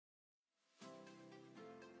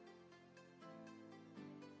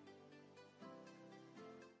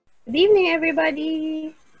Good evening,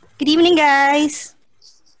 everybody. Good evening, guys.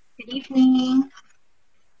 Good evening.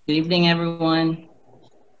 Good evening, everyone.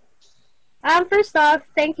 First off,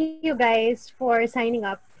 thank you guys for signing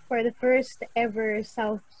up for the first ever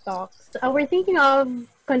South Talks. We're thinking of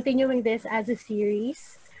continuing this as a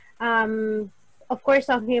series. Of course,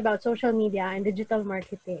 talking about social media and digital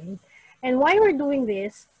marketing. And why we're doing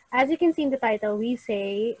this, as you can see in the title, we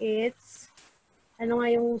say it's, ano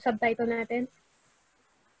nga yung subtitle natin?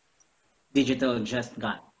 Digital just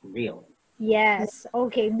got real. Yes,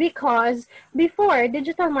 okay. Because before,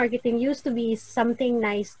 digital marketing used to be something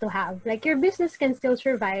nice to have. Like your business can still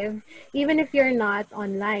survive even if you're not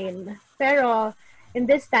online. Pero in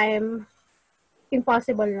this time,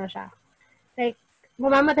 impossible na siya. Like,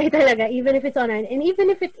 mamamatay talaga even if it's online. And even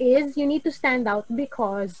if it is, you need to stand out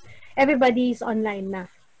because everybody's online na.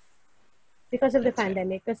 Because of the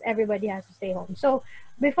pandemic, because everybody has to stay home. So,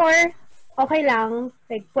 before, okay lang,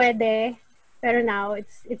 like, pwede, pero now,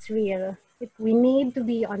 it's real. We need to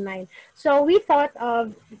be online. So, we thought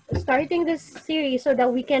of starting this series so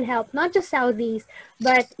that we can help not just Southeast,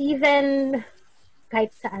 but even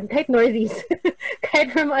kahit saan, kahit Northeast,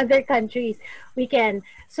 kahit from other countries, we can.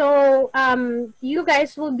 So, you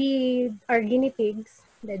guys will be our guinea pigs.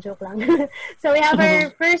 De, joke lang. So, we have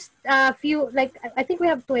our first few, like, I think we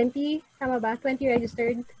have 20, tama ba? 20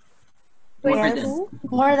 registered? More Yes, 22?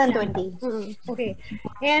 more than 20. Okay.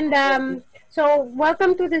 And so,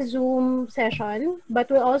 welcome to the Zoom session,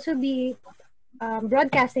 but we'll also be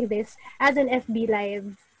broadcasting this as an FB Live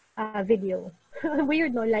video.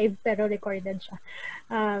 Weird, no? Live pero recorded siya.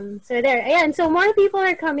 So there. Ayan. So more people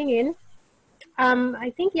are coming in.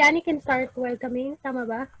 I think Yani can start welcoming. Tama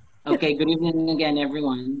ba? Okay, good evening again,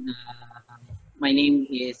 everyone. My name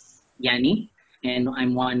is Yani, and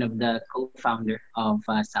I'm one of the co-founder of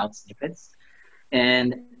South Snippets.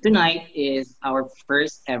 And tonight is our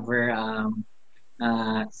first ever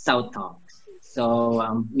South Talks.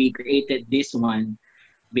 So we created this one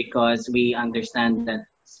because we understand that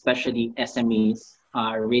especially SMEs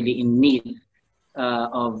are really in need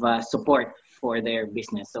of support for their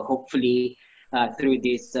business. So hopefully, through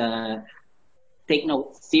this take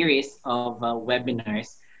note series of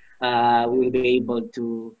webinars, we will be able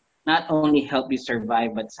to not only help you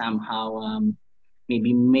survive, but somehow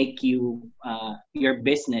maybe make you your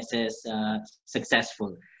businesses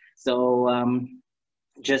successful. So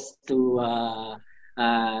just to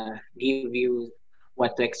give you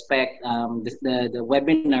what to expect, the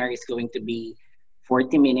webinar is going to be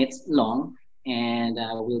 40 minutes long, and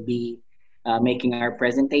we'll be making our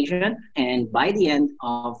presentation. And by the end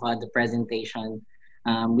of the presentation,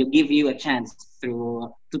 we'll give you a chance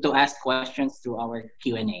to ask questions through our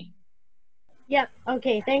Q&A. Yeah.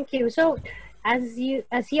 Okay. Thank you. So as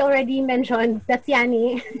he already mentioned, that's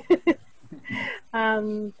Yani.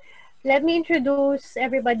 um, let me introduce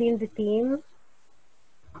everybody in the team.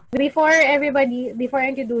 Before I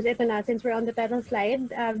introduce ito na, since we're on the title slide,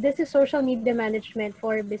 this is social media management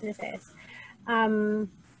for businesses.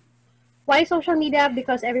 Why social media?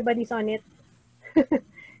 Because everybody's on it.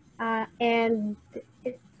 And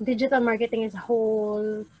digital marketing as a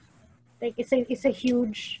whole, like it's a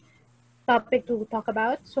huge topic to talk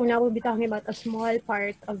about. So now we'll be talking about a small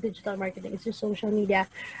part of digital marketing. It's just social media.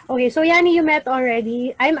 Okay, so Yani, you met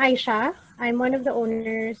already. I'm Aisha. I'm one of the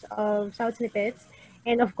owners of South Snippets.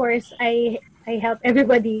 And of course, I help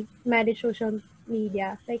everybody manage social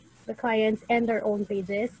media, like the clients and their own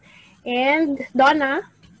pages. And Donna,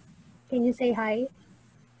 can you say hi?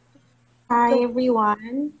 Hi,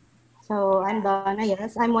 everyone. So, I'm Donna.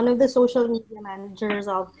 Yes, I'm one of the social media managers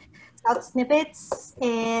of South Snippets.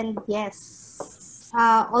 And yes,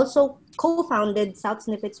 also co-founded South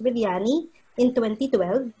Snippets with Yani in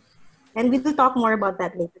 2012. And we will talk more about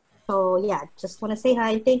that later. So, yeah, just want to say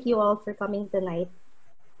hi. Thank you all for coming tonight.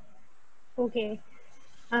 Okay.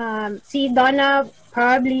 See, Donna,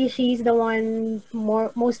 probably she's the one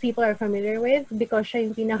most people are familiar with because siya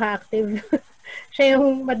yung pinaka-active. Siya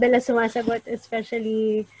yung madalas sumasagot,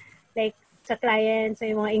 especially like sa clients, sa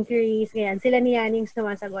yung mga inquiries, ganyan. Sila ni Yaning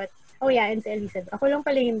sumasagot. Oh yeah, and si Eliza. Ako lang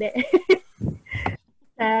pala hindi.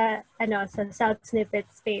 sa South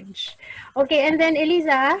Snippets page. Okay, and then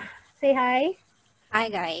Eliza, say hi. Hi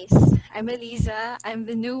guys, I'm Eliza. I'm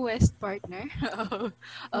the newest partner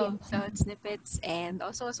of South Snippets and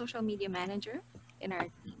also a social media manager in our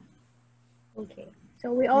team. Okay.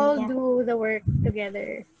 So we all do the work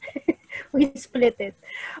together. We split it.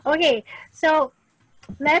 Okay. So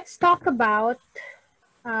let's talk about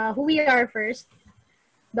who we are first.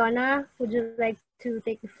 Donna, would you like to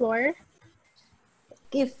take the floor?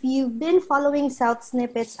 if you've been following South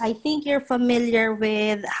Snippets, I think you're familiar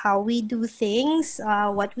with how we do things,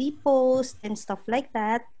 what we post, and stuff like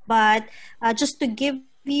that. But just to give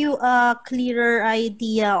you a clearer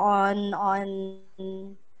idea on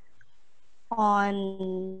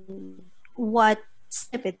what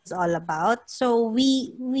Snippets is all about. So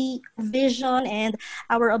our vision and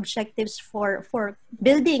our objectives for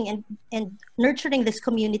building and nurturing this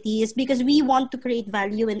community is because we want to create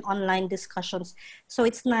value in online discussions. So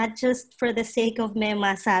it's not just for the sake of may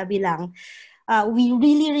masabi lang. We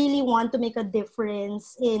really want to make a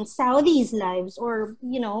difference in Saudis' lives, or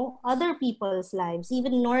other people's lives,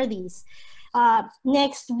 even Nordies.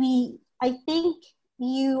 Next, we I think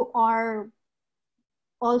you are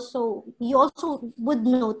you also would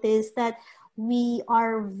notice that we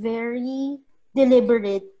are very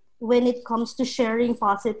deliberate when it comes to sharing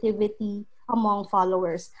positivity among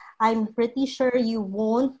followers. I'm pretty sure you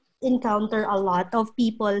won't encounter a lot of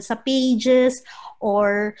people sa pages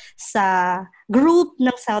or sa group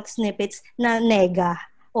ng South Snippets na nega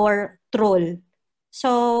or troll.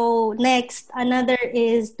 So next, another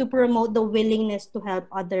is to promote the willingness to help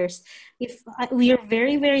others. If we are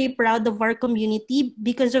very proud of our community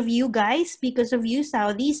because of you guys, because of you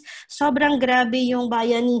Saudis, sobrang grabe yung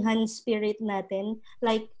bayanihan spirit natin.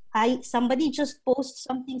 Like somebody just posts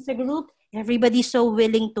something sa group, everybody's so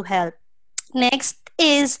willing to help. Next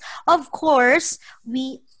is, of course,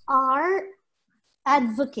 we are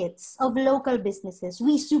advocates of local businesses.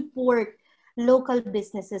 We support local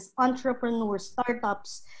businesses, entrepreneurs,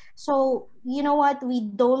 startups. So, you know what?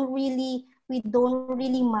 We don't really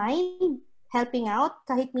mind helping out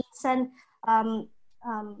kahit minsan um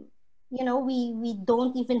we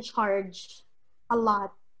don't even charge a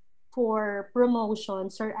lot for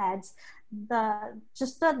promotions or ads.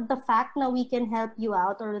 The fact that we can help you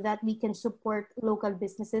out or that we can support local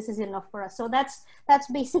businesses is enough for us. So that's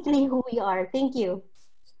basically who we are. Thank you.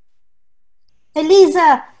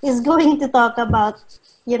 Eliza is going to talk about,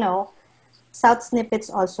 South Snippets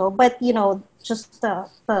also, but just the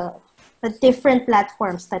different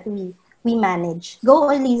platforms that we manage. Go,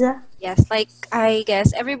 Eliza. Yes, like I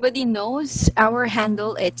guess everybody knows our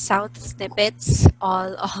handle, it's South Snippets,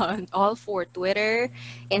 all on all for Twitter,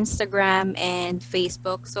 Instagram, and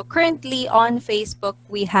Facebook. So currently on Facebook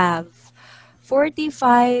we have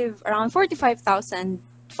 45,000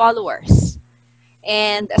 followers.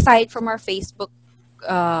 And aside from our Facebook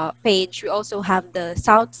page, we also have the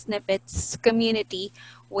South Snippets community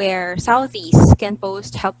where Southies can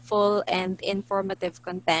post helpful and informative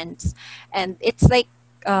contents. And it's like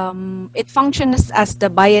it functions as the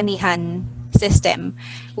Bayanihan system.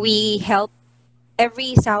 We help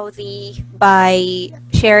every Southie by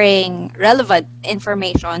sharing relevant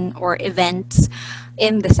information or events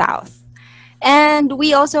in the South. And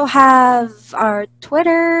we also have our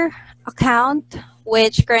Twitter account,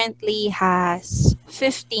 which currently has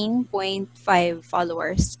 15.5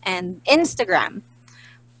 followers, and Instagram,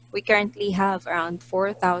 we currently have around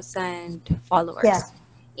 4,000 Yeah, followers.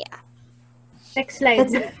 Yeah. Next slide.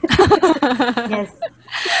 that's yes.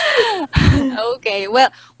 Okay,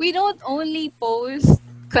 well, we don't only post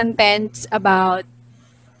contents about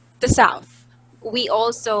the South. We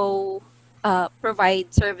also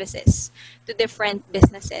provide services to different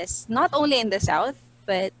businesses, not only in the South,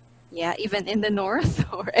 but yeah, even in the North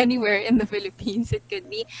or anywhere in the Philippines, it could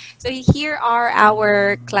be. So here are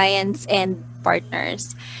our clients and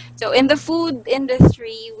partners. So in the food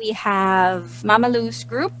industry, we have Mama Lou's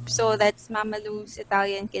Group. So that's Mama Lou's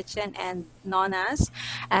Italian Kitchen and Nona's.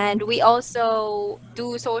 And we also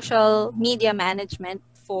do social media management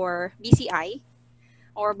for BCI,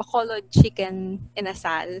 or Bacolod Chicken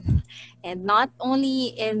Inasal. And not only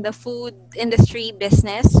in the food industry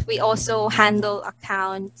business, we also handle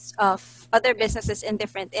accounts of other businesses in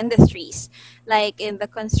different industries. Like in the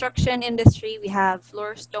construction industry, we have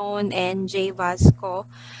Floorstone and J Vasco.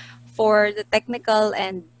 For the technical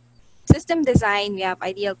and system design, we have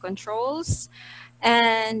Ideal Controls.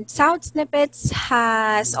 And South Snippets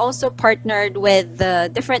has also partnered with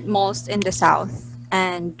the different malls in the South.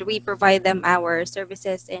 And we provide them our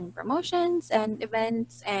services in promotions and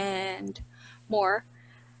events and more.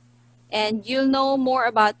 And you'll know more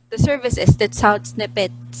about the services that South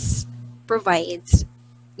Snippets provides.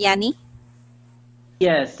 Yani?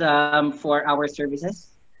 Yes, for our services,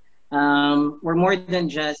 we're more than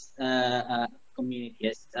just community.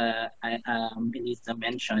 As Elisa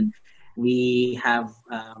mentioned, we have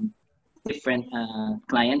different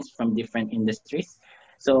clients from different industries.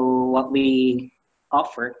 So what we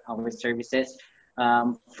offer our services,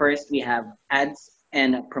 first we have ads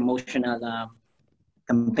and promotional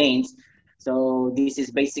campaigns. So this is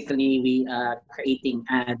basically we creating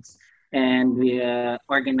ads and we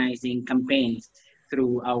organizing campaigns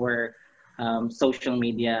through our social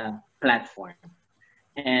media platform.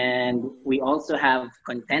 And we also have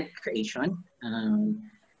content creation.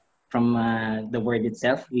 From the word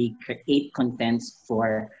itself, we create contents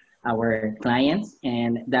for our clients,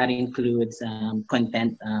 and that includes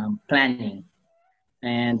content planning.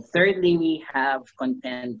 And thirdly, we have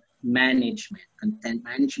content management. Content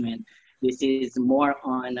management, this is more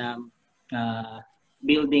on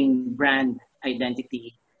building brand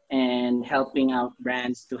identity and helping out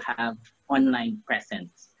brands to have online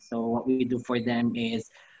presence. So what we do for them is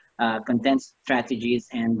content strategies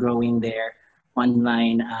and growing their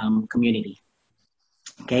online community.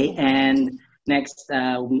 Okay, and next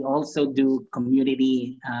we also do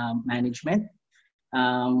community management.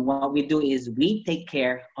 What we do is we take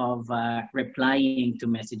care of replying to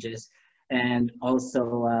messages and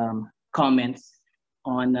also comments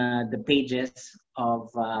on the pages of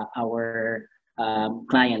our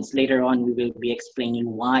clients. Later on, we will be explaining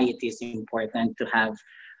why it is important to have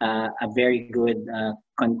a very good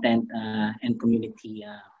content and community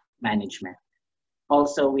management.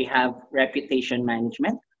 Also, we have reputation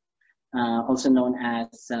management, also known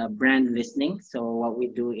as brand listening. So what we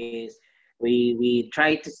do is we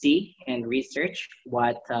try to see and research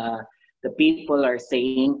what the people are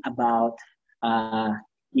saying about uh,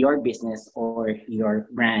 your business or your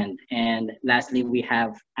brand. And lastly, we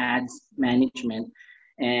have ads management.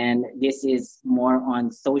 And this is more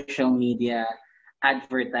on social media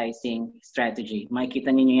advertising strategy. Makita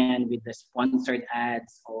ninyo yan with the sponsored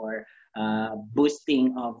ads or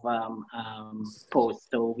boosting of posts.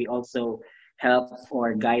 So we also help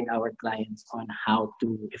or guide our clients on how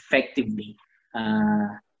to effectively uh,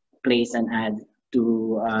 place an ad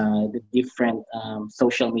to the different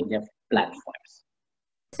social media platforms.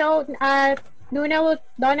 So, Donna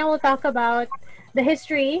will talk about the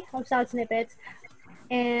history of South Snippets.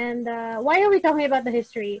 And why are we talking about the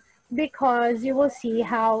history? Because you will see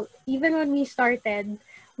how, even when we started,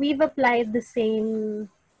 we've applied the same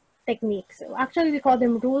techniques. So actually, we call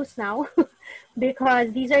them rules now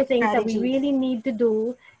because these are things that we Strategies. really need to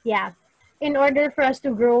do, yeah, in order for us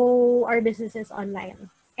to grow our businesses online.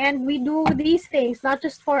 And we do these things not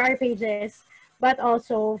just for our pages, but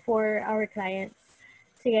also for our clients.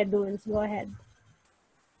 Sige, Dunes, go ahead.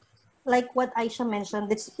 Like what Aisha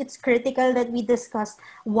mentioned, it's critical that we discuss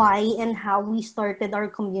why and how we started our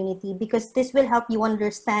community, because this will help you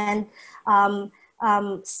understand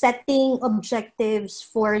setting objectives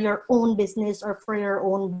for your own business or for your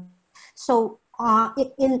own. So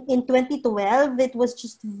in 2012, it was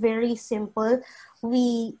just very simple.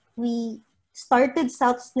 We started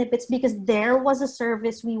South Snippets because there was a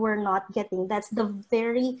service we were not getting. That's the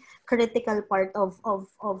very critical part of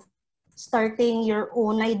starting your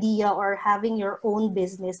own idea or having your own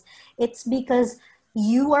business. It's because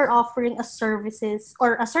you are offering a services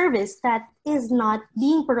or a service that is not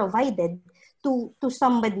being provided to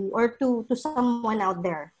somebody or to someone out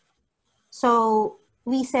there. So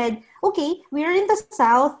we said, okay, we're in the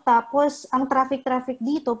south, tapos ang traffic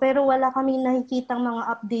dito, pero wala kaming nakikitang mga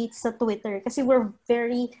updates sa Twitter kasi we're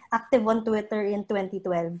very active on Twitter in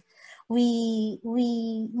 2012.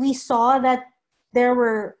 We saw that there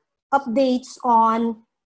were updates on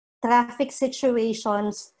traffic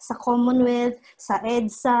situations sa Commonwealth, sa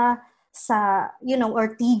EDSA, sa,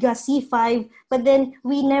 Ortiga, C5, but then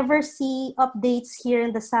we never see updates here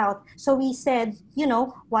in the South. So we said,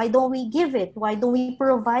 why don't we give it? Why don't we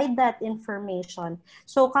provide that information?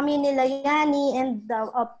 So kami nila Yani and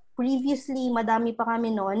previously, madami pa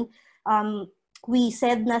kami noon, we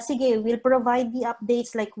said na, sige, we'll provide the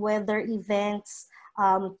updates like weather events,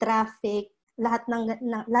 traffic, lahat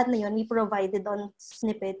na yun, we provided on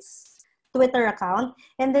Snippets Twitter account.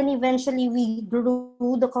 And then eventually we grew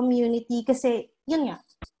the community kasi yun nga,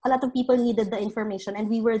 a lot of people needed the information and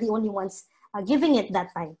we were the only ones giving it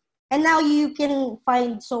that time. And now you can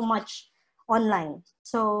find so much online.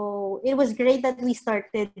 So it was great that we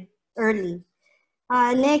started early.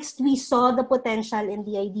 Next, we saw the potential in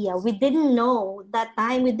the idea. We didn't know that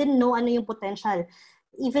time, we didn't know ano yung potential.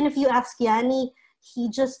 Even if you ask Yani, he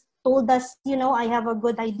just told us, I have a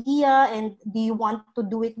good idea, and do you want to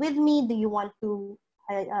do it with me? Do you want to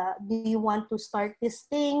start this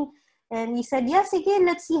thing? And we said, yes, again,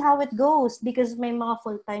 let's see how it goes, because may mga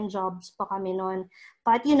full-time jobs pa kami noon.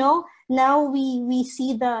 But, now we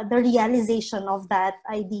see the realization of that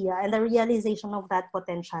idea and the realization of that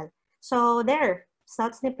potential. So there,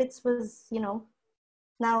 South Snippets was,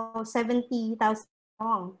 now 70,000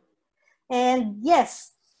 long. And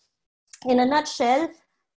yes, in a nutshell,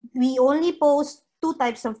 we only post two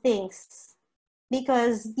types of things.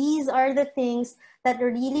 because these are the things that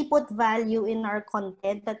really put value in our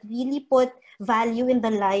content, that really put value in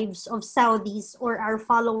the lives of Saudis or our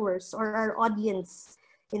followers or our audience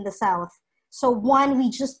in the South. So one,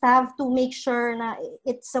 we just have to make sure na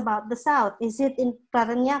it's about the South. Is it in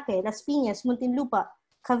Parañaque, Las Piñas, Muntinlupa,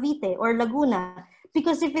 Cavite, or Laguna?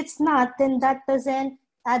 Because if it's not, then that doesn't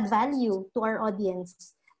add value to our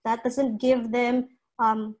audience. That doesn't give them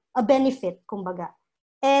a benefit, kumbaga.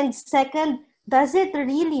 And second, does it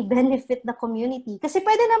really benefit the community? Kasi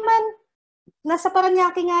pwede naman, nasa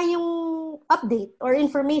Parañaque nga yung update or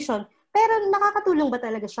information, pero nakakatulong ba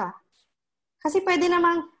talaga siya? Kasi pwede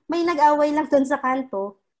namang may nag-away lang doon sa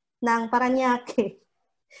kanto ng Parañaque,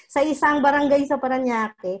 sa isang barangay sa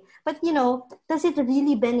Parañaque. But does it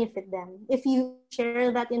really benefit them? If you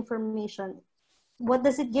share that information, what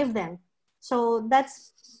does it give them? So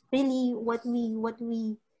that's really what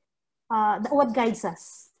guides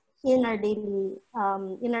us in our daily,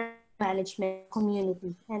 in our management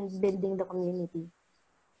community and building the community.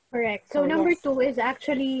 Correct. So number yes. 2 is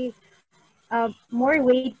actually more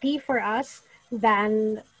weighty for us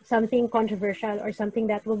than something controversial or something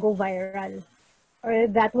that will go viral or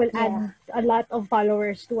that will add a lot of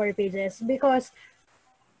followers to our pages, because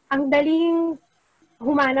ang daling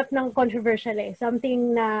humanap ng controversial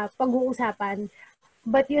something na pag-uusapan,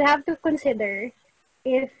 but you have to consider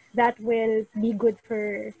if that will be good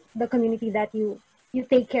for the community that you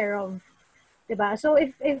take care of, diba? So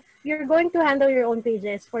if you're going to handle your own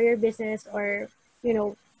pages for your business or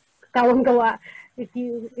kawang gawa, if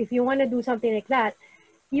you want to do something like that,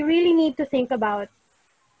 you really need to think about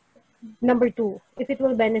number 2, if it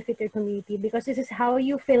will benefit your community, because this is how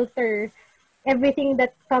you filter everything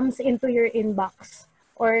that comes into your inbox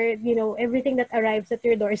or everything that arrives at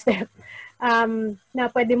your doorstep na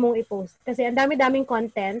pwede mong i-post. Kasi ang dami-daming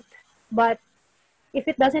content, but if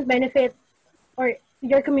it doesn't benefit or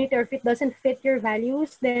your community, or if it doesn't fit your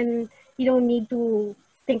values, then you don't need to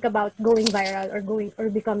think about going viral or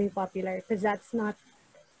becoming popular, because that's not,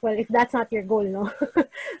 well, if that's not your goal, no?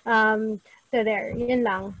 So there, yun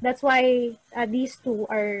lang. That's why these two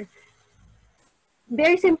are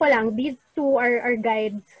very simple lang. These two are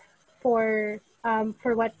guides for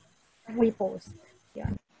what we post.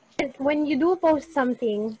 Yeah. When you do post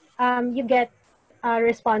something, you get a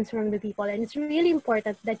response from the people, and it's really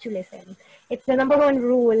important that you listen. It's the number 1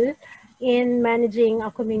 rule in managing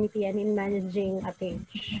a community and in managing a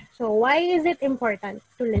page. So why is it important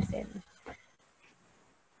to listen?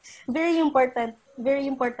 Very important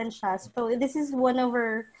siya. So this is one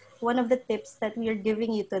of the tips that we are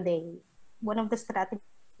giving you today. One of the strategies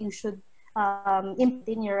you should input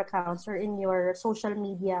in your accounts or in your social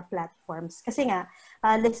media platforms. Kasi nga,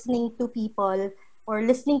 listening to people or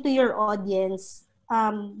listening to your audience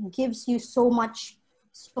gives you so much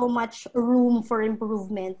room for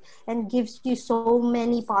improvement and gives you so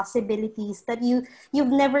many possibilities that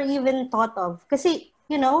you've never even thought of. Kasi,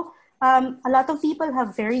 a lot of people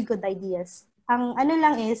have very good ideas. Ang ano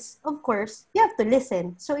lang is, of course, you have to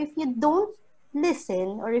listen. So if you don't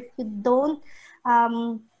listen, or if you don't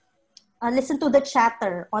listen to the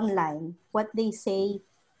chatter online, what they say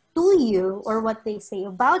to you or what they say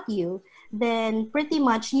about you, then pretty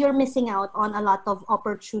much you're missing out on a lot of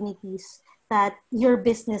opportunities that your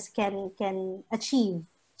business can achieve.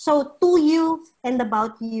 So to you and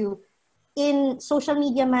about you, in social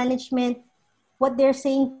media management, what they're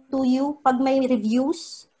saying to you, pag may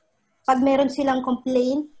reviews, pag meron silang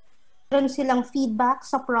complaint, meron silang feedback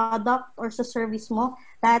sa product or sa service mo,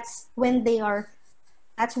 that's what they are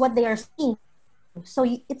saying. So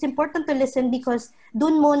it's important to listen, because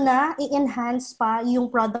dun mo na i-enhance pa yung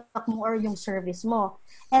product mo or yung service mo.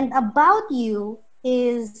 And about you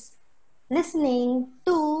is listening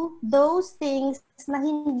to those things na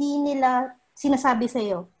hindi nila sinasabi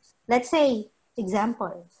sa'yo. Let's say,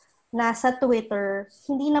 example, nasa Twitter,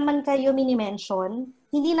 hindi naman kayo mini-mention,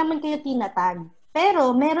 hindi naman kayo tinatag.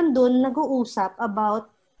 Pero meron dun nag-uusap about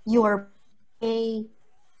your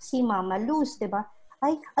si Mama Luz, diba?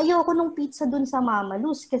 Ay, ayoko nung pizza dun sa Mama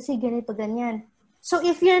Luz kasi ganito, ganyan. So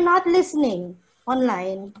if you're not listening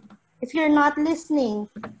online, if you're not listening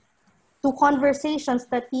to conversations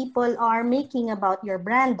that people are making about your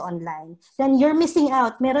brand online, then you're missing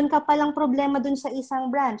out. Meron ka palang problema dun sa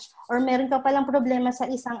isang branch, or meron ka palang problema sa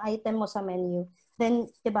isang item mo sa menu. Then,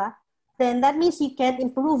 diba? Then that means you can't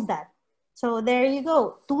improve that. So there you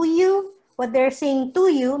go. To you, what they're saying to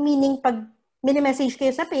you, meaning pag mini-message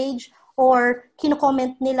kayo sa page, or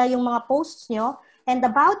kino-comment nila yung mga posts nyo, and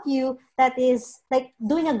about you, that is like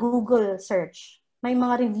doing a Google search. May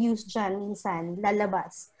mga reviews dyan minsan,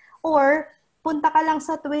 lalabas. Or, punta ka lang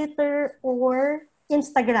sa Twitter or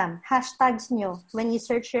Instagram, hashtags nyo. When you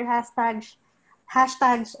search your hashtags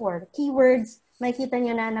or keywords, makikita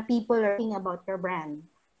nyo na people are talking about your brand.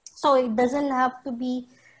 So it doesn't have to be,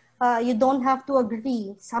 you don't have to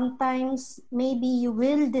agree. Sometimes maybe you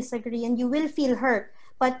will disagree and you will feel hurt,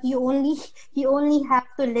 but you only have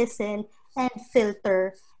to listen and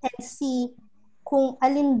filter and see kung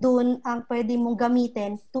alin dun ang pwede mong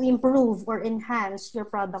gamitin to improve or enhance your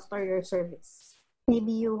product or your service.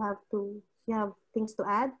 Maybe you have things to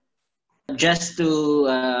add? Just to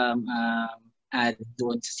add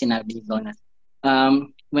doon sa sinabi ni Donna.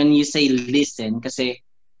 When you say listen, kasi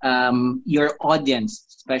your audience,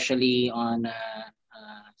 especially on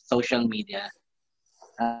social media,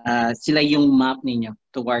 sila yung map ninyo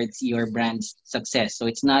towards your brand's success.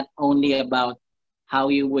 So it's not only about how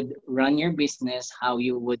you would run your business, how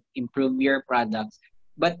you would improve your products,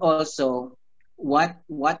 but also what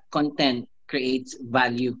content creates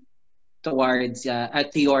value towards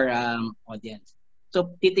to your audience.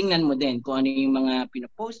 So titingnan mo din kung ano yung mga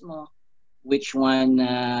pinopost mo, which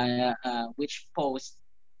post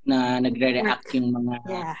na nagre-react yung mga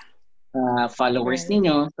followers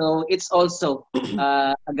ninyo. So it's also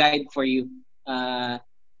a guide for you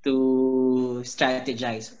to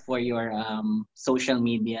strategize for your social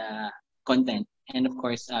media content. And of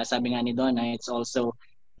course, sabi nga ni Donna, it's also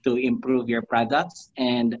to improve your products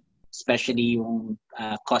and especially yung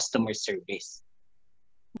customer service.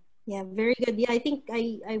 Yeah, very good. Yeah, I think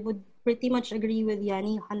I would pretty much agree with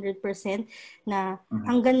Yani 100% na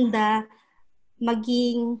ang ganda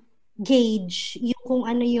maging gauge yung kung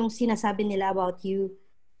ano yung sinasabi nila about you,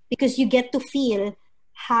 because you get to feel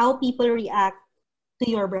how people react to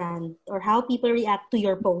your brand or how people react to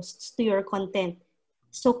your posts, to your content.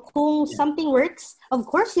 So kung something works, of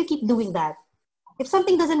course you keep doing that. If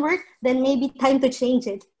something doesn't work, then maybe time to change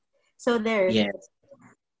it. So there. Yes.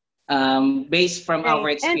 Based from our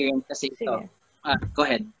experience kasi ito. Go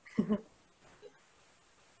ahead.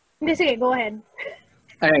 Sige, go ahead.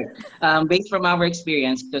 All right. Based from our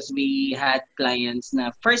experience, because we had clients na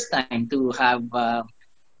first time to have,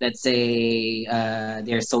 let's say,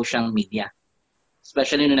 their social media.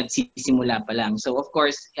 Especially nung nagsisimula pa lang. So, of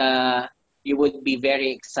course, you would be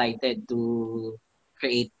very excited to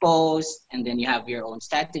create posts, and then you have your own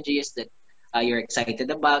strategies that you're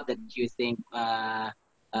excited about, that you think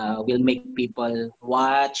will make people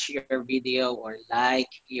watch your video or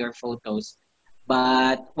like your photos.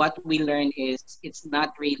 But what we learned is it's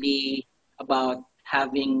not really about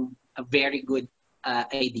having a very good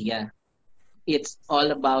idea. It's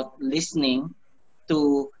all about listening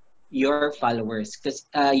to your followers, because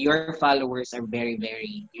your followers are very,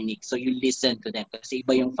 very unique. So you listen to them kasi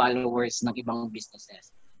iba yung followers ng ibang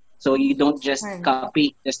businesses. So you don't just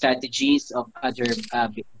copy the strategies of other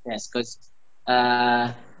businesses, because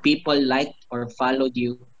people liked or followed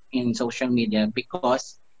you in social media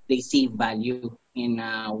because they see value in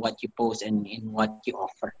what you post and in what you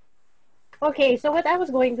offer. Okay, so what I was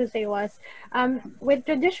going to say was, with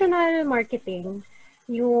traditional marketing,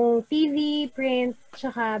 yung TV, print,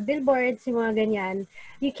 tsaka billboards, yung mga ganyan,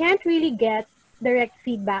 you can't really get direct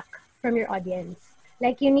feedback from your audience.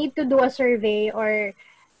 Like, you need to do a survey or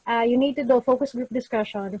you need to do a focus group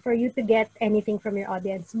discussion for you to get anything from your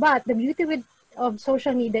audience. But the beauty of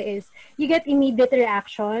social media is you get immediate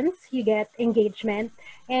reactions, you get engagement,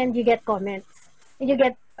 and you get comments, and you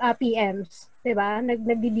get PMs, diba?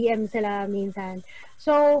 Nag-DM sila minsan.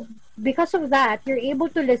 So, because of that, you're able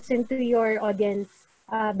to listen to your audience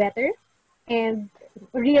better and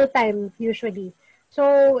real time usually.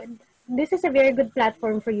 So, this is a very good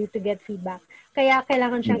platform for you to get feedback. Kaya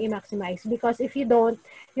kailangan siyang i-maximize, because if you don't,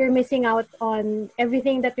 you're missing out on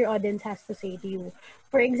everything that your audience has to say to you.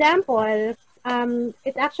 For example,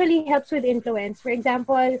 it actually helps with influence. For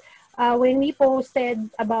example, when we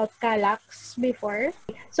posted about Calax before,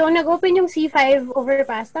 so nag-open yung C5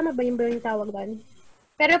 overpass, tama ba yung tawag doon?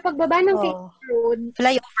 Pero pagbaba ng Kaingin Road,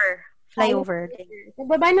 flyover.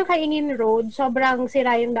 Pagbaba ng Kaingin Road, sobrang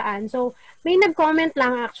sira yung daan. So, may nag-comment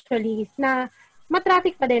lang actually na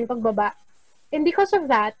matraffic pa din pagbaba. And because of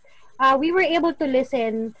that, we were able to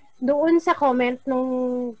listen doon sa comment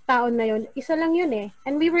nung taon na yun. Isa lang yun eh.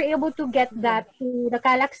 And we were able to get that to the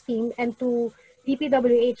Calax team and to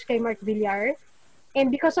DPWH kay Mark Villar.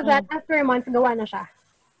 And because of that, after a month, gawa na siya.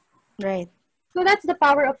 Right. So that's the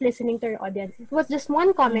power of listening to your audience. It was just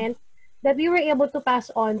one comment that we were able to pass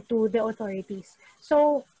on to the authorities.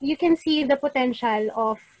 So you can see the potential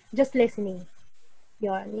of just listening.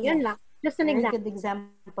 Yun lang. Just an example. Very good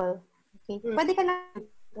example. Okay. Pwede ka na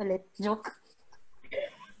ulit. Joke.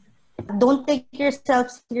 Don't take yourself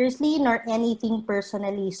seriously nor anything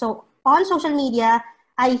personally. So on social media,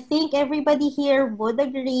 I think everybody here would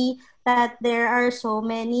agree that there are so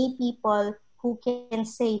many people who can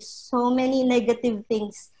say so many negative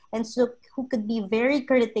things and so who could be very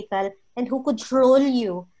critical and who could troll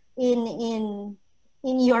you in in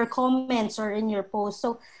in your comments or in your post.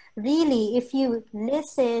 So really, if you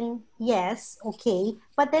listen, yes, okay,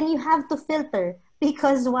 but then you have to filter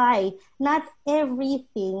because why? Not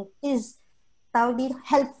everything is tawag dito,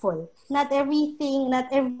 helpful. Not every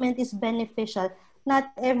comment is beneficial.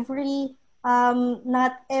 Not every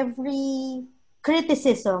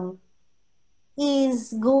criticism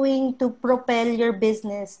is going to propel your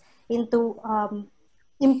business into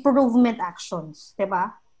improvement actions, 'di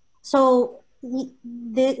ba? So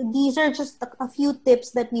these are just a few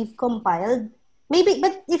tips that we've compiled. Maybe,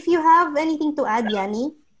 but if you have anything to add,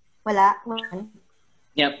 Yani, wala.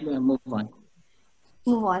 Yep, move on.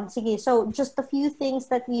 Move on. Sige. So, just a few things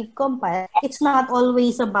that we've compiled. It's not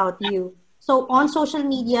always about you. So, on social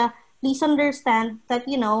media, please understand that,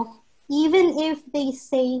 even if they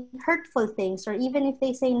say hurtful things or even if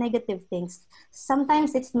they say negative things,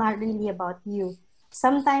 sometimes it's not really about you.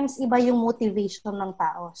 Sometimes, iba yung motivation ng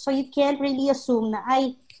tao. So, you can't really assume na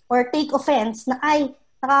or take offense na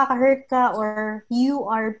nakaka-hurt ka or you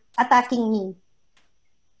are attacking me.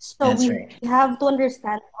 So That's we right. have to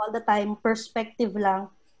understand all the time, perspective lang.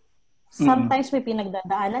 Sometimes may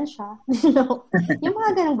pinagdadaanan siya. Yung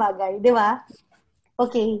mga ganong bagay, di ba?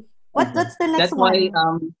 Okay. What's the next That's why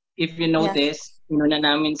one? if you Yes. notice, inuna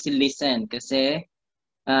namin si Listen kasi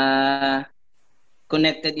uh,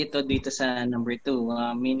 connected ito dito sa number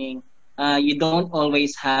 2, meaning you don't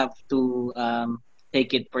always have to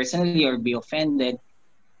take it personally or be offended.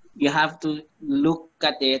 You have to look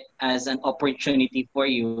at it as an opportunity for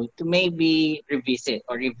you to maybe revisit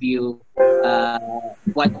or review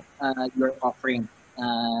what you're offering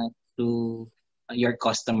to your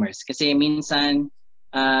customers. Kasi minsan,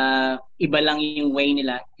 iba lang yung way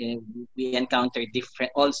nila. We encounter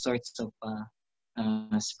all sorts of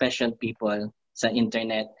special people sa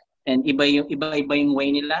internet. And iba-iba yung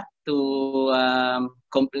way nila to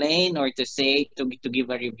complain or to say, to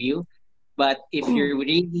give a review. But if you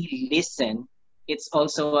really listen, it's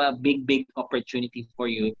also a big opportunity for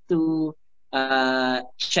you to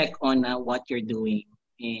check on what you're doing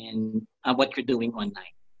and what you're doing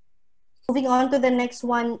online. Moving on to the next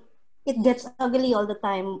one, it gets ugly all the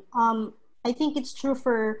time. I think it's true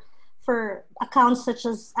for accounts such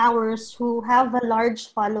as ours who have a large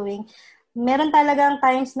following. Meron talagang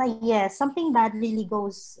times na yes, something bad really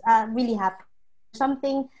happens, or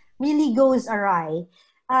something really goes awry.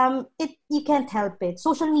 You can't help it.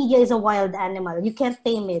 Social media is a wild animal. You can't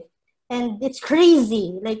tame it, and it's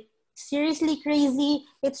crazy. Like seriously crazy.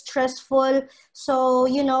 It's stressful. So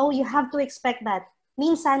you have to expect that.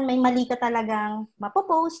 Minsan may mali ka talagang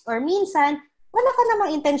mapopost or minsan wala ka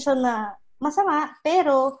namang intention na masama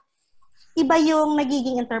pero iba yung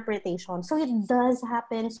nagiging interpretation. So it does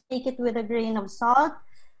happen. So take it with a grain of salt.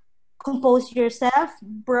 Compose yourself,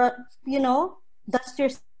 dust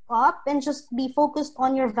yourself up and just be focused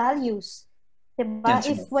on your values. Diba? That's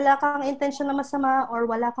If right. wala kang intention na masama or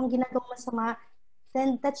wala kang ginagawang masama,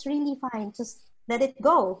 then that's really fine. Just let it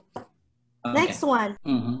go. Okay. Next one.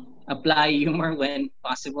 Apply humor when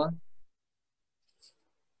possible.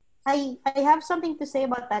 I have something to say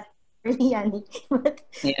about that, Yani. But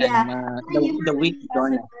Yeah, yeah, the humor weak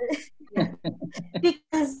when Donna. possible. Yeah.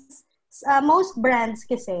 Because most brands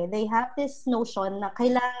kasi, they have this notion na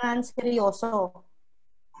kailangan seryoso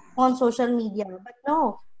on social media. But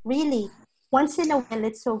no, really, once in a while,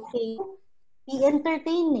 it's okay to be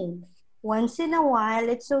entertaining. Once in a while,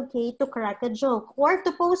 it's okay to crack a joke or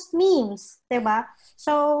to post memes, diba?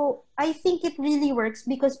 So, I think it really works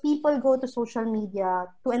because people go to social media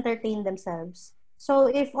to entertain themselves. So,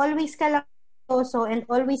 if always ka lang also and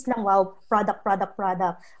always lang, wow, product,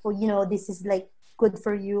 or, this is like good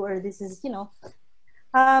for you or this is,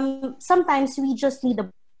 sometimes we just need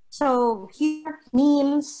a so humor,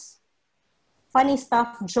 memes, funny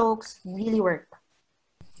stuff, jokes really work.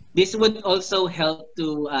 This would also help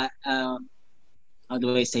to how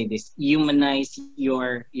do I say this? Humanize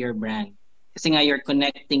your brand. Kasi nga you're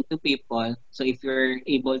connecting to people. So if you're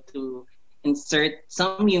able to insert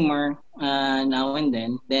some humor now and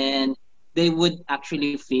then they would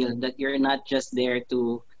actually feel that you're not just there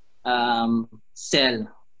to sell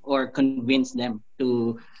or convince them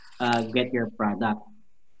to get your product.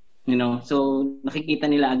 So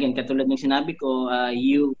nakikita nila again, katulad ng sinabi ko,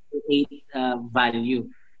 you create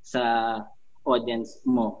value sa audience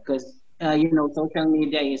mo. Because, social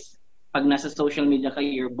media is, pag nasa social media ka,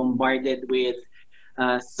 you're bombarded with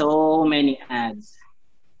so many ads,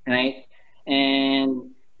 right? And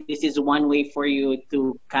this is one way for you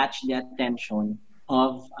to catch the attention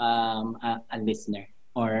of a listener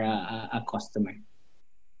or a customer.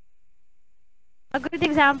 A good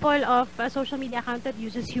example of a social media account that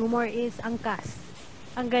uses humor is Angkas.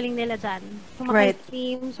 Ang galing nila dyan. Sumakay Right. sa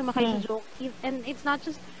meme, sumakay sa joke. And it's not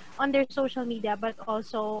just on their social media, but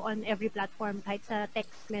also on every platform. Kahit sa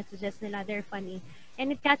text messages nila, they're funny.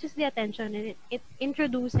 And it catches the attention and it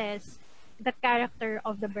introduces the character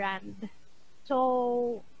of the brand.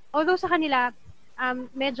 So, although sa kanila,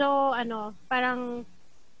 medyo, parang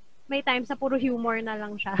may times na puro humor na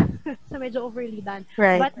lang siya. So, medyo overly done.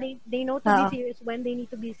 Right. But they know to be serious when they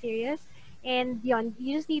need to be serious. And yon,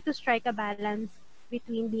 you just need to strike a balance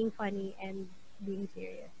between being funny and being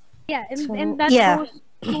serious. Yeah, and that Yeah. goes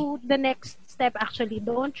to the next step actually.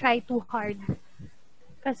 Don't try too hard.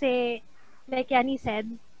 Kasi, like Yani said,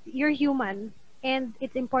 you're human. And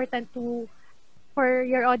it's important for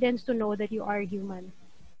your audience to know that you are human.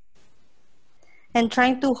 And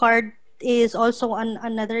trying too hard is also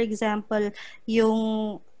another example,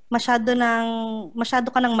 yung masyado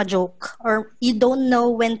ka ng ma-joke or you don't know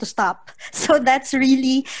when to stop. So that's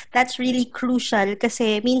really crucial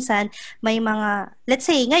kasi minsan may mga, let's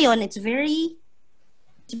say ngayon it's very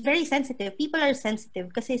sensitive. People are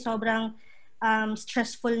sensitive kasi sobrang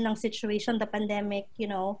stressful ng situation, the pandemic,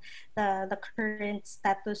 the current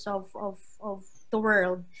status of the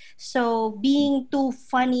world. So being too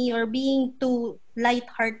funny or being too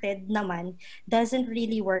lighthearted naman doesn't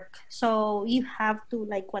really work. So you have to,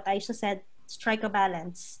 like what Aisha said, strike a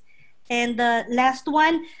balance. And the last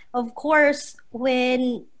one, of course,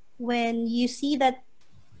 when you see that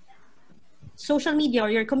social media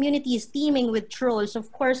or your community is teeming with trolls,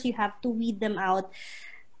 of course you have to weed them out.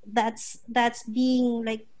 That's being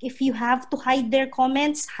like, if you have to hide their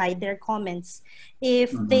comments,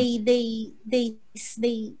 if they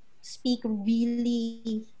speak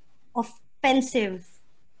really offensive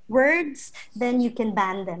words, then you can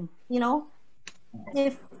ban them,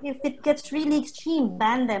 if it gets really extreme,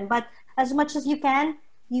 ban them. But as much as you can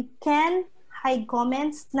hide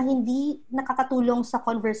comments na hindi nakakatulong sa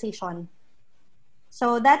conversation.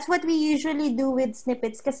 So that's what we usually do with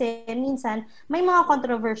snippets kasi minsan may mga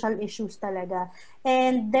controversial issues talaga.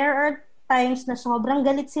 And there are times na sobrang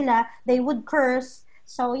galit sila, they would curse.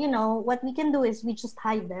 So, what we can do is we just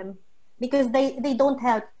hide them because they don't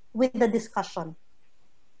help with the discussion.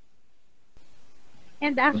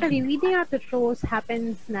 And actually, weeding out the trolls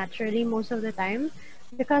happens naturally most of the time.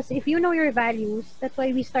 Because if you know your values, that's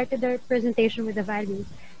why we started the presentation with the values.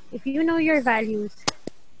 If you know your values,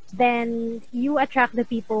 then you attract the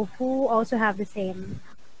people who also have the same.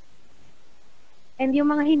 And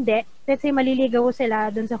yung mga hindi, let's say maliligaw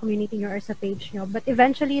sila dun sa community nyo or sa page nyo, but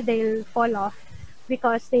eventually they'll fall off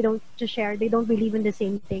because they don't believe in the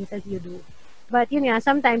same things as you do. But yun nga,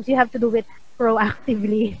 sometimes you have to do it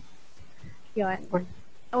proactively. Yun.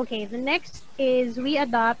 Okay, the next is we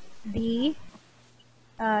adopt the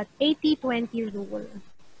 80-20 rule.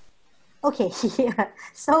 Okay, yeah.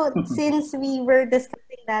 So since we were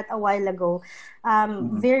discussing that a while ago,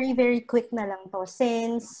 very, very quick na lang to.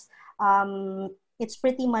 Since it's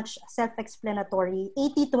pretty much self-explanatory,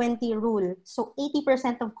 80-20 rule. So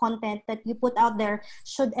 80% of content that you put out there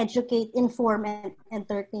should educate, inform, and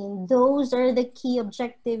entertain. Those are the key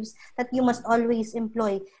objectives that you must always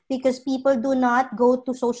employ because people do not go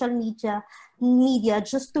to social media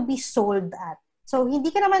just to be sold at. So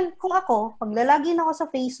hindi ka naman, kung ako, pag lalagin ako sa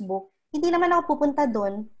Facebook, hindi naman ako pupunta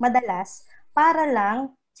doon madalas para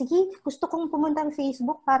lang, sige, gusto kong pumunta ng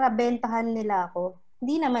Facebook para bentahan nila ako.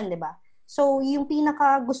 Hindi naman, di ba? So, yung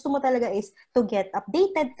pinaka gusto mo talaga is to get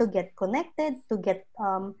updated, to get connected, to get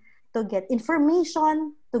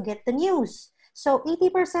information, to get the news. So,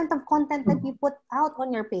 80% of content that you put out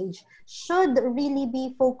on your page should really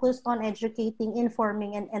be focused on educating,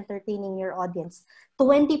 informing, and entertaining your audience.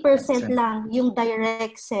 20% lang yung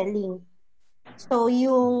direct selling. So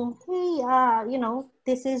yung, hey,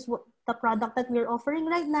 this is what the product that we're offering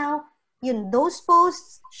right now, those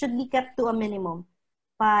posts should be kept to a minimum.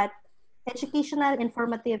 But educational,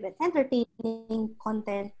 informative, and entertaining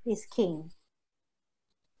content is king.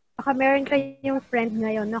 Baka meron kayong friend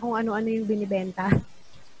ngayon na kung ano-ano yung binibenta.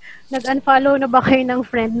 Nag-unfollow na ba kayo ng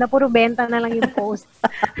friend na puro benta na lang yung posts?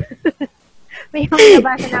 May mga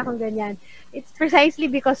nabasa na akong ganyan. It's precisely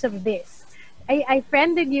because of this. I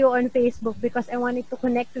friended you on Facebook because I wanted to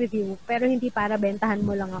connect with you, pero hindi para bentahan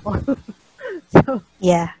mo lang ako. So,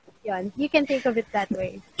 yeah. Yun. You can think of it that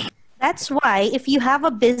way. That's why if you have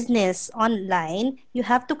a business online, you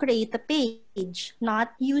have to create a page,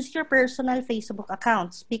 not use your personal Facebook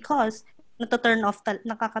accounts because nakaka-turn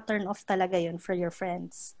off talaga yun for your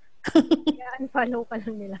friends. Yeah, unfollow ka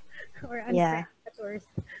lang nila. Or Yeah. unfriend at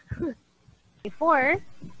worst. 4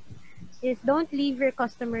 is don't leave your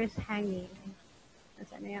customers hanging.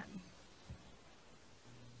 That's ano yan?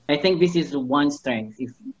 I think this is one strength.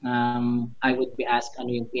 If I would be asked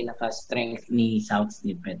ano yung pinaka-strength ni South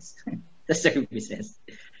Snippets, the services.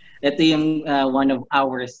 Ito yung one of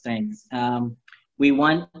our strengths. We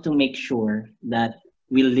want to make sure that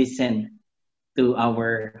we listen to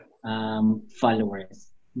our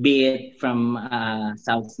followers, be it from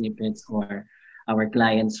South Snippets or our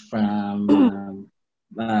clients from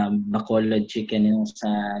Bacolod Chicken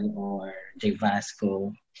Inasal or J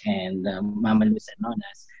Vasco and Mama Luz and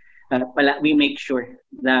Nonas. We make sure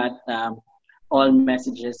that all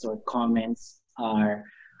messages or comments are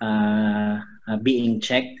being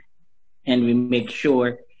checked, and we make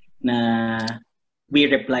sure na we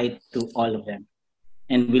reply to all of them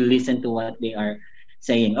and we listen to what they are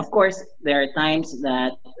saying. Of course, there are times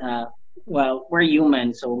that, well, we're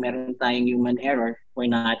human, so meron tayong human error. We're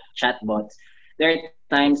not chatbots. There are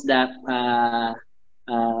times that uh,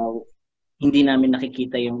 hindi namin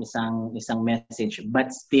nakikita yung isang message,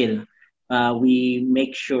 but still, we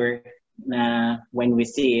make sure na when we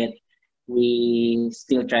see it, we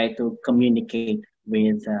still try to communicate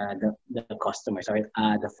with the customers or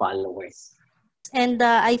the followers. And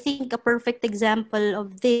I think a perfect example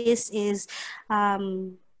of this is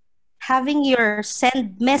um, having your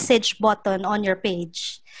send message button on your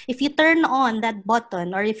page. If you turn on that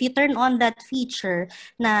button or if you turn on that feature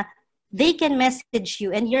na they can message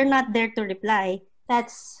you and you're not there to reply,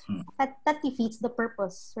 that defeats the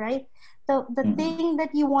purpose, right? So the thing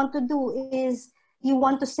that you want to do is you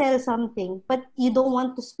want to sell something, but you don't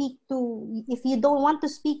want to speak to, if you don't want to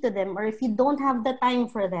speak to them or if you don't have the time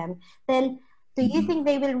for them, then do you think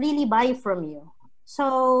they will really buy from you?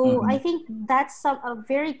 So I think that's a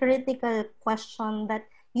very critical question that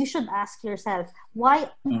you should ask yourself. Why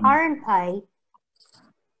aren't I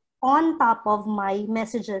on top of my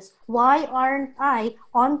messages? Why aren't I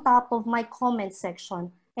on top of my comment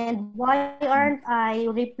section? And why aren't I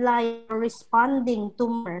replying or responding to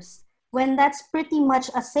members? When that's pretty much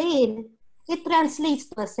a sale, it translates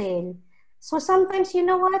to a sale. So sometimes, you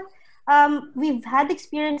know what? We've had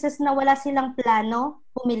experiences na wala silang plano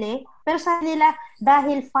pumili, pero sa nila,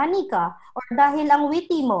 dahil funny ka or dahil ang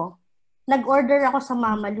witty mo, nag-order ako sa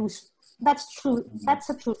Mama Luz. That's true.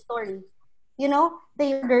 That's a true story. You know,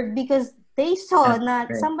 they ordered because they saw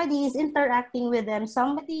that somebody is interacting with them,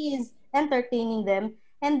 somebody is entertaining them,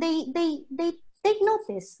 and they take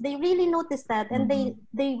notice. They really notice that, and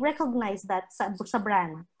they recognize that sa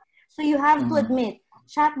brand. So you have to admit,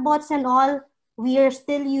 chatbots and all, we are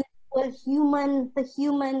still using the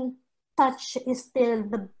human touch is still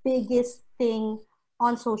the biggest thing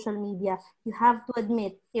on social media. You have to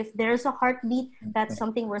admit, if there's a heartbeat, that's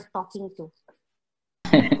something worth talking to.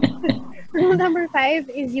 Rule number 5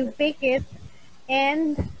 is you fake it,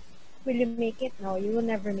 and will you make it? No, you will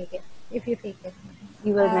never make it if you fake it.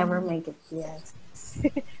 You will never make it, yes.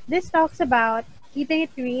 This talks about keeping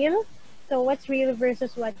it real. So what's real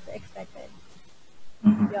versus what's expected.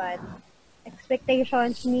 Yun.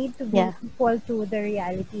 Expectations need to be equal to the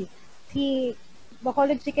reality. See,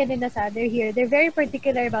 Bacolod Chicken and Asa, they're here. They're very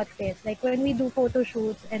particular about this. Like when we do photo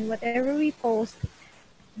shoots and whatever we post,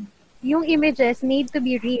 yung images need to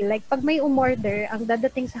be real. Like pag may umorder, ang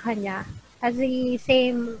dadating sa kanya has the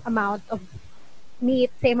same amount of meat,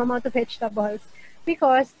 same amount of vegetables.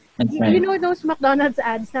 Because you know those McDonald's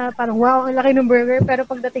ads na parang wow, ang laki ng burger, pero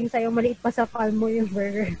pagdating sa'yo, maliit pa sa palm mo yung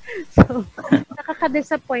burger. So,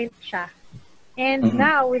 nakaka-disappoint siya. And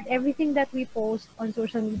now, with everything that we post on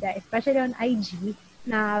social media, especially on IG,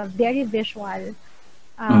 na very visual,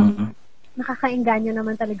 nakakainganyo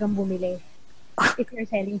naman talagang bumili if you're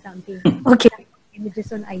selling something. Okay.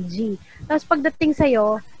 Images on IG. Tapos pagdating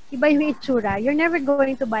sa'yo, iba yung itsura, you're never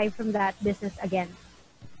going to buy from that business again.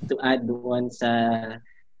 To add one sa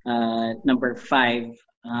number 5,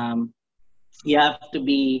 you have to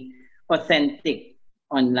be authentic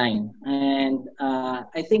online. And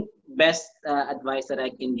I think best advice that I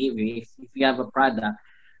can give you, if you have a product,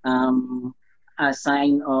 a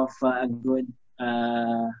sign of a good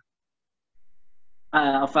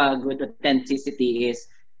authenticity is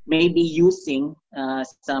maybe using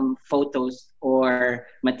some photos or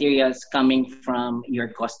materials coming from your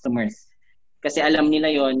customers. Kasi alam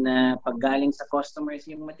nila yon na pag galing sa customers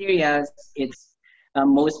yung materials, it's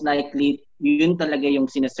most likely yun talaga yung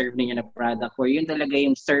sinaserve ninyo na product or yun talaga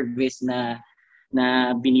yung service na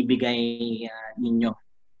binibigay ninyo.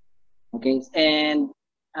 Okay? And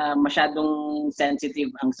masyadong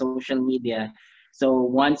sensitive ang social media So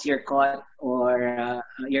once you're caught or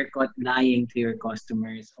you're caught lying to your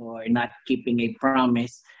customers or not keeping a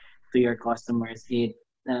promise to your customers, it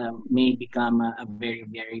may become a very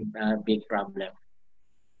very big problem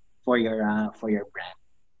for your brand.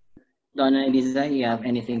 Donna, Eliza, you have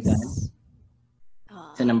anything to add? Yes.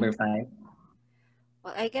 To Uh, number five.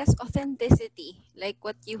 well, I guess authenticity, like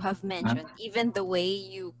what you have Uh, mentioned, even the way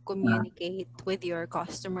you uh, communicate with your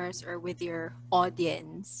customers or with your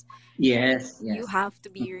audience, yes, you yes, have to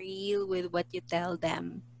be real with what you tell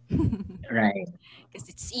them. right. Because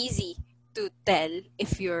it's easy to tell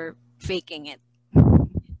if you're faking it.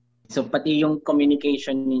 So pati yung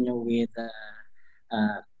communication ninyo with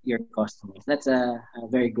your customers. That's a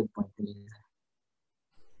very good point, Eliza.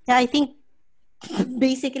 Yeah, I think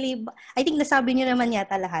basically, I think nasabi niyo naman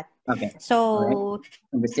yata lahat. Okay. All right. So,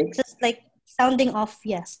 Number six. just like sounding off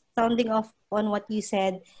on what you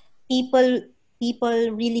said, people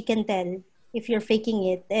really can tell if you're faking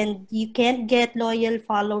it, and you can't get loyal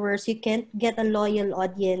followers, you can't get a loyal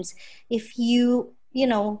audience if you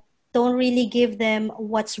know, don't really give them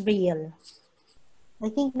what's real. I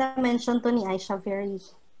think na-mention to ni Aisha very,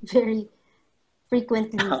 very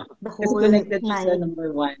frequently the Kasi whole connected siya sa night. number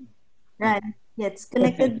one. Right. Yeah, it's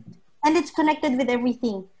connected, and it's connected with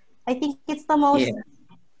everything. I think it's Yeah.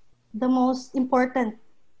 the most important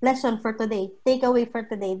lesson for today, takeaway for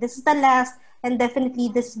today. This is the last, and definitely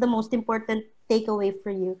this is the most important takeaway for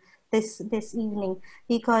you this evening,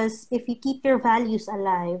 because if you keep your values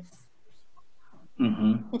alive,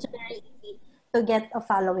 Mm-hmm. it's very easy to get a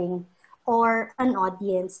following or an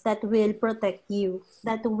audience that will protect you,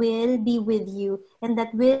 that will be with you, and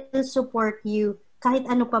that will support you kahit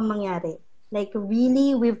ano pa mangyari. Like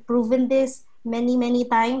really, we've proven this many, many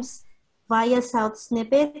times via South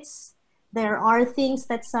Snippets. There are things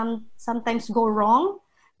that sometimes go wrong,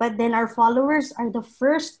 but then our followers are the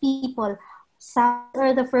first people. Saudis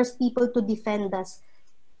are the first people to defend us.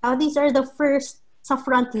 Saudis are the first sa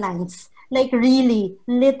front lines. Like really,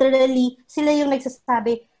 literally, sila yung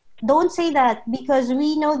nagsasabi, don't say that because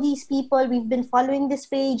we know these people, we've been following this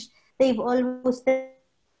page, they've always posted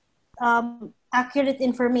accurate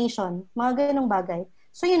information, mga ganong bagay.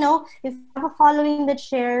 So, you know, if you have a following that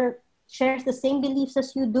shares the same beliefs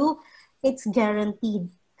as you do, it's guaranteed.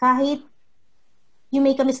 Kahit you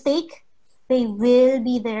make a mistake, they will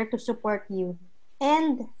be there to support you.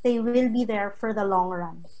 And they will be there for the long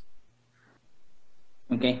run.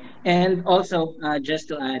 Okay. And also, just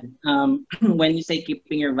to add, when you say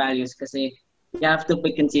keeping your values, kasi you have to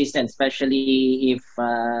be consistent, especially if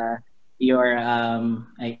you're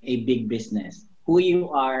a big business. Who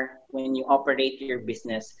you are when you operate your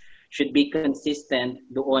business should be consistent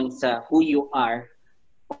doon sa who you are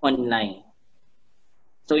online.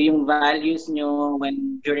 So yung values nyo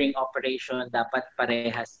when during operation dapat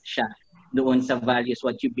parehas siya doon sa values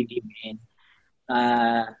what you believe in.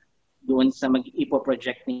 Doon sa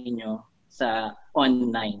mag-ipo-project ninyo sa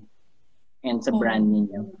online and sa brand Mm.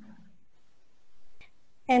 ninyo.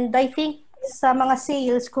 And I think sa mga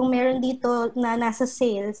sales, kung meron dito na nasa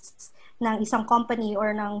sales ng isang company or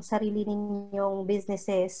ng sarili ninyong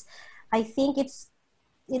businesses, I think it's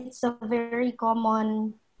a very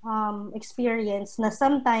common experience na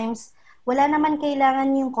sometimes wala naman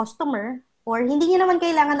kailangan yung customer or hindi niya naman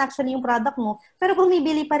kailangan actually yung product mo, pero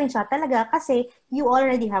bumibili pa rin siya talaga kasi you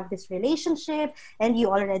already have this relationship and you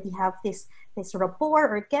already have this rapport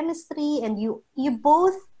or chemistry, and you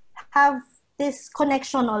both have this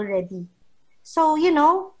connection already. So, you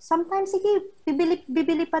know, sometimes, sige,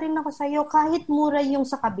 bibili pa rin ako sa'yo kahit mura yung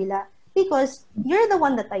sa kabila. Because you're the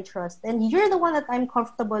one that I trust and you're the one that I'm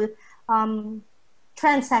comfortable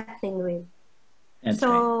transacting with. That's right.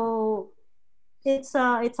 So, it's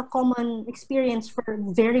a common experience for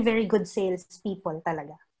very, very good sales people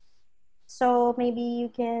talaga. So, maybe you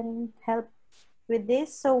can help with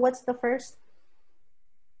this. So, what's the first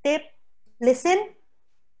tip? Listen.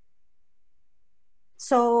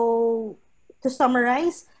 So, to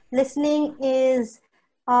summarize, listening is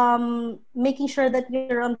making sure that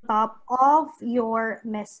you're on top of your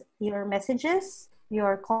messages,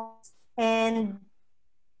 your calls, and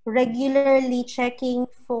regularly checking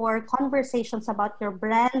for conversations about your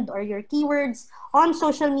brand or your keywords on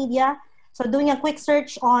social media. So, doing a quick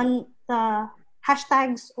search on the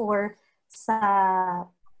hashtags or sa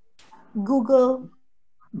Google,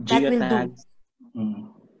 that will do. Geotags. Mm.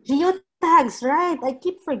 Geotags, right? I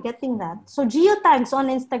keep forgetting that. So geotags on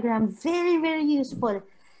Instagram, very, very useful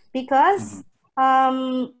because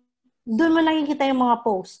doon mo nakikita yung mga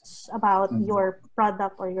posts about your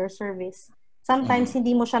product or your service. Sometimes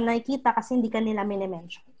hindi mo siya nakikita kasi hindi ka nila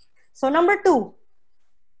minimension. So number 2,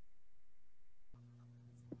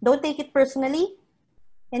 don't take it personally.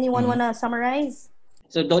 Anyone want to summarize?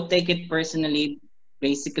 So don't take it personally.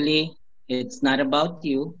 Basically, it's not about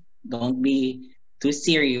you. Don't be too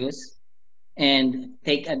serious and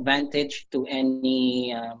take advantage to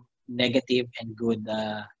any negative and good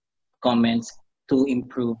comments to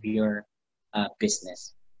improve your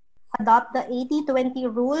business. Adopt the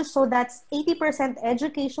 80-20 rule. So that's 80%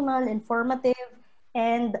 educational, informative,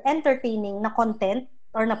 and entertaining na content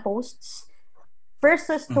or na posts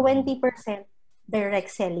versus 20% direct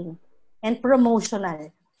selling and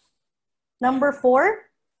promotional. Number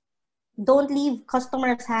 4, don't leave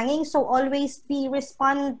customers hanging. So always be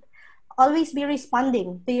responding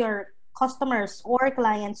to your customers or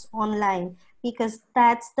clients online, because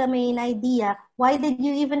that's the main idea. Why did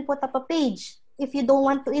you even put up a page if you don't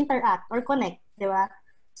want to interact or connect, di ba?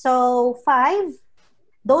 So 5,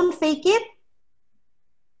 don't fake it.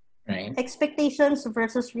 Right. Expectations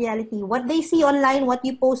versus reality. What they see online, what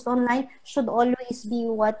you post online, should always be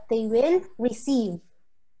what they will receive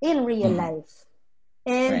in real life.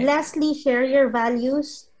 And lastly, share your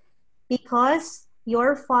values, because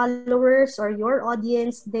your followers or your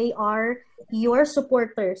audience, they are your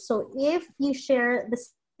supporters. So if you share the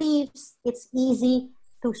same beliefs, it's easy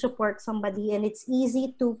to support somebody, and it's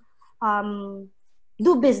easy to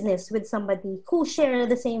do business with somebody who share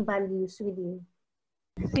the same values with you.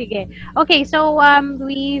 Sige. Okay, so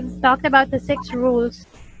we've talked about the 6 rules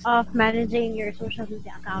of managing your social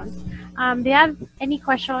media accounts. Do you have any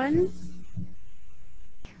questions?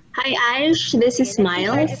 Hi, Aish. This Sige, is let's start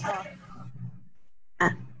Miles. it off.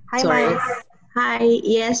 Hi, Sorry. Miles. Hi.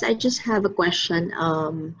 Yes, I just have a question.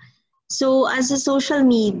 So as a social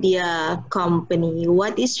media company,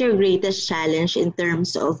 what is your greatest challenge in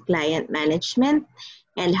terms of client management,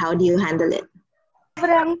 and how do you handle it?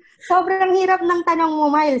 Sobrang hirap ng tanong mo,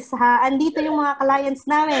 Miles, ha? Andito yung mga clients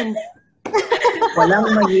namin.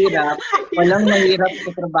 Walang mahirap. Walang mahirap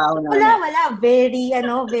sa trabaho namin. Wala. Very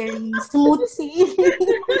smooth sailing.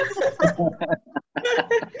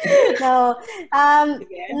 No.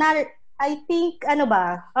 I think,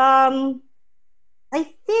 I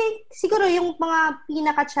think siguro yung mga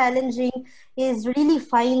pinaka-challenging is really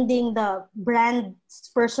finding the brand's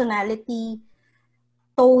personality,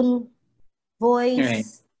 tone,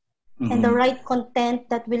 voice, and the right content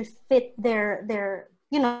that will fit their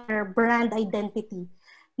brand identity.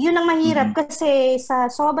 Yun ang mahirap kasi sa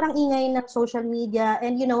sobrang ingay ng social media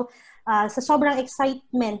and sa sobrang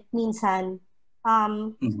excitement minsan,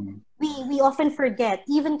 we often forget,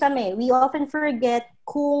 even kami, we often forget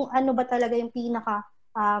kung ano ba talaga yung pinaka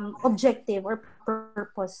objective or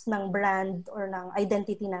purpose ng brand or ng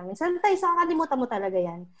identity namin. Sometimes nakakalimutan mo talaga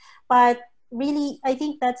yan. But really, I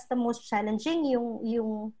think that's the most challenging,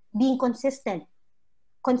 yung being consistent.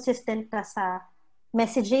 Consistent ka sa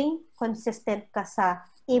messaging, consistent ka sa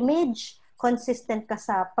image, consistent ka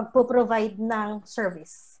sa pagpo-provide ng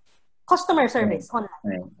service. Customer service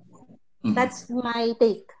online. That's my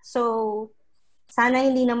take. So, sana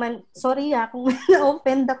hindi naman, sorry kung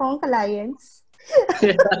na-offend akong clients.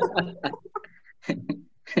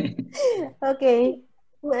 Okay.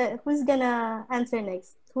 Who's gonna answer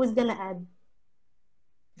next? Who's gonna add?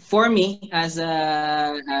 For me, as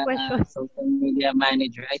a social media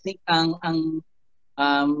manager, I think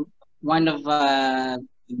one of the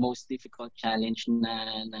most difficult challenge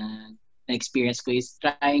na experience ko is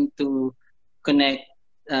trying to connect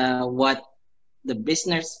what the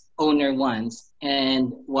business owner wants and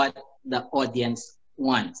what the audience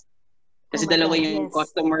wants. Kasi dalawa yung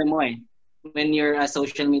customer mo eh. When you're a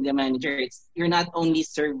social media manager, you're not only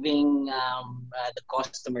serving the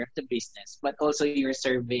customer of the business, but also you're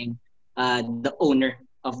serving the owner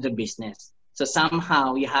of the business. So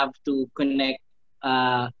somehow you have to connect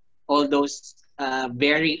all those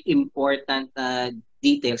very important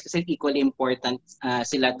details, kasi equally important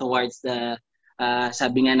sila towards the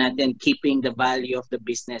sabi nga natin, keeping the value of the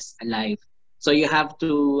business alive. So you have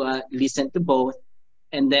to listen to both,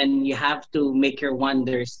 and then you have to make your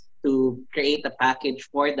wonders to create a package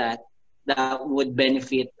for that would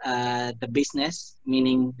benefit the business,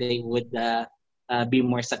 meaning they would be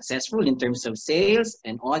more successful in terms of sales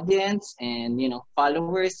and audience and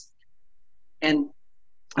followers, and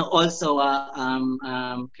also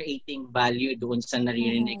creating value doon sa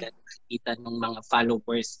naririnig at nakikita ng mga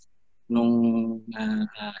followers nung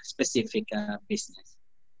specific business.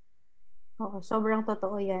 Oo, sobrang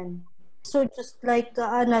totoo yan. So just like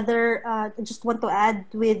just want to add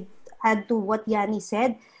to what Yani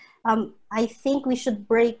said. I think we should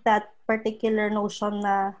break that particular notion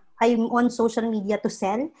na I'm on social media to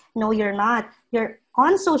sell. No, you're not. You're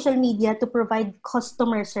on social media to provide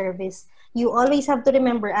customer service. You always have to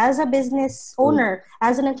remember, as a business owner,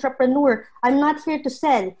 as an entrepreneur, I'm not here to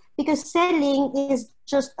sell, because selling is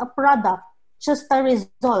just a product, just a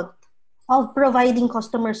result of providing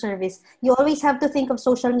customer service. You always have to think of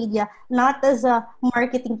social media not as a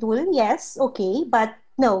marketing tool. Yes, okay, but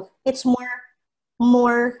no, it's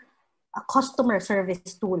more a customer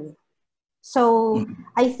service tool. So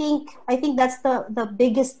I think that's the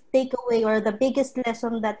biggest takeaway, or the biggest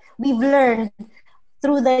lesson that we've learned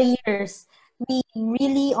through the years. We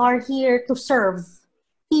really are here to serve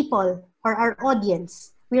people, or our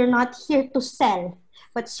audience. We are not here to sell,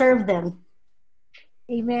 but serve them.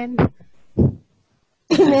 Amen.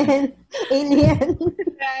 Amen. Alien.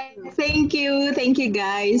 Right. Thank you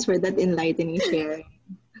guys for that enlightening share.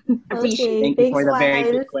 Appreciate Okay, Thank you for thanks, the very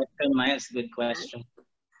good Miles. question, Miles. Good question.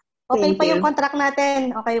 Okay Thank pa yung you. contract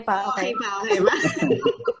natin. Okay pa, Okay okay. pa, okay pa.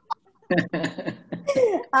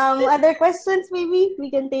 Other questions maybe?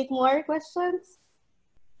 We can take more questions.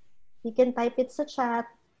 You can type it sa chat,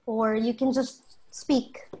 or you can just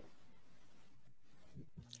speak.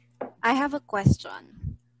 I have a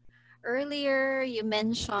question. Earlier you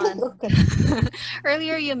mentioned Okay.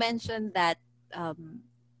 earlier you mentioned that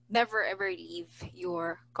never ever leave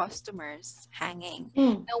your customers hanging.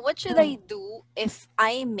 Mm. Now, what should I do if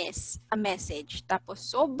I miss a message tapos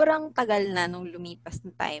sobrang tagal na nung lumipas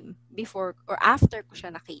na time before or after ko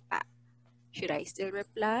siya nakita? Should I still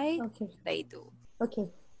reply? Okay. What should I do?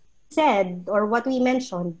 Okay. Said, or what we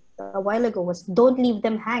mentioned a while ago, was don't leave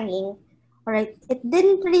them hanging. All right. It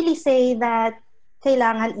didn't really say that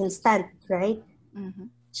kailangan instant, right?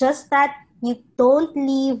 Mm-hmm. Just that you don't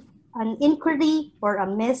leave an inquiry or a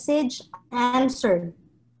message unanswered.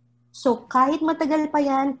 So kahit matagal pa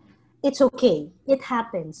yan, it's okay. It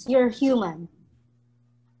happens. You're human.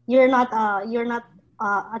 You're not a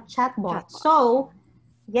chatbot. Chatbot. So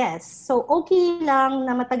yes. So okay lang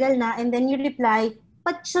na matagal na, and then you reply,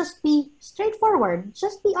 but just be straightforward.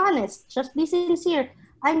 Just be honest. Just be sincere.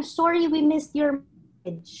 I'm sorry we missed your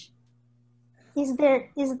message. Is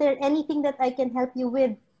there anything that I can help you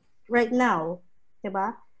with right now?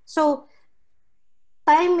 Diba? So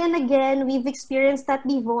time and again, we've experienced that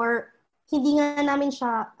before. Hindi nga namin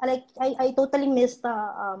siya, like, I totally missed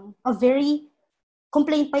a very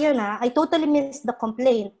complaint pa yun, ha. I totally missed the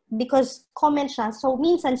complaint because comment siya. So,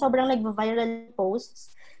 minsan, sobrang nag-viral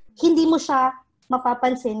posts. Hindi mo siya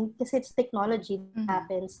mapapansin kasi it's technology that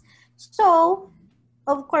happens. So,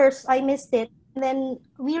 of course, I missed it. And then,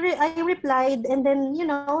 I replied, and then,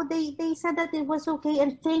 they said that it was okay,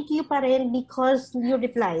 and thank you pa rin because you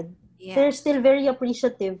replied. Yeah. They're still very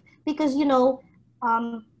appreciative because,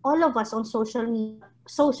 all of us on social media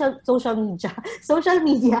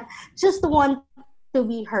just want to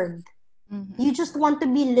be heard. Mm-hmm. You just want to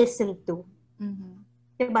be listened to. Mm-hmm.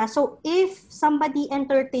 Diba? So if somebody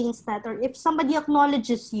entertains that, or if somebody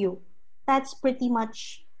acknowledges you, that's pretty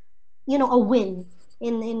much, a win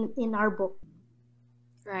in our book.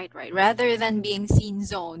 Right. Rather than being scene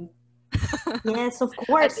zoned. Yes, of At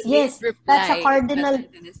course. least Yes, that's a reply cardinal. rather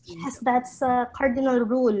than a scene Yes, zone. that's a cardinal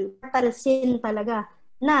rule. Mortal sin talaga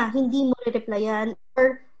na hindi mo replyan,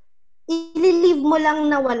 or i-leave mo lang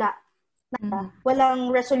na wala.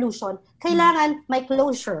 Walang resolution. Kailangan may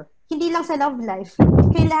closure. Hindi lang sa love life.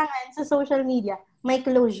 Kailangan sa social media, may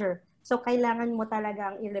closure. So, kailangan mo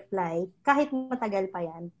talagang i-reply kahit matagal pa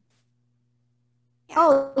yan. Yeah.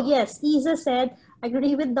 Oh, yes. Isa said,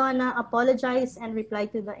 agree with Donna, apologize, and reply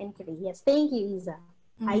to the inquiry. Yes, thank you, Isa.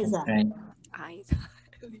 Isa. Right. Aisha.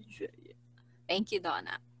 Eliza, yeah. Thank you,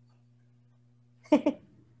 Donna.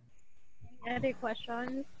 Any other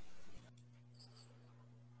questions?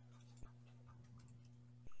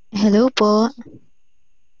 Hello po.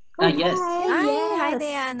 Yes. Hi, Yes.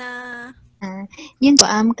 Diana. Yun po,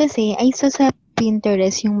 kasi I saw sa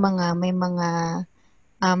Pinterest yung may mga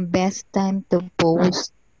best time to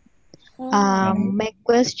post. My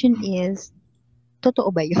question is,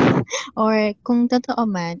 totoo ba yun? Or kung totoo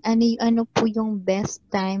man, ano po yung best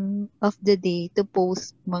time of the day to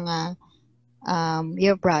post mga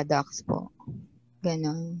your products po?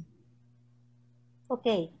 Ganon.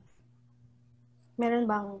 Okay. Meron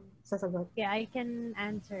bang sasagot? Yeah, I can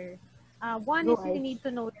answer. One Go, is you Aisha. need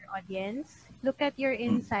to know your audience. Look at your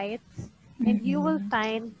insights, and you will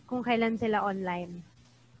find kung kailan sila online.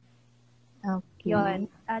 Okay. Yun.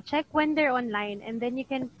 Check when they're online, and then you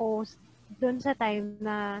can post dun sa time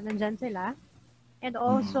na nandyan sila. And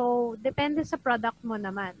also, depende sa product mo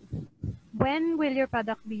naman. When will your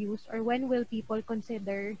product be used, or when will people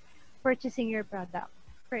consider purchasing your product?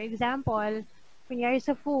 For example, kunyari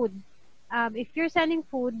sa food, if you're selling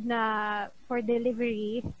food na for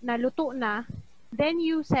delivery, na luto na, then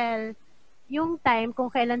you sell yung time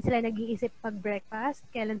kung kailan sila nag-iisip mag-breakfast,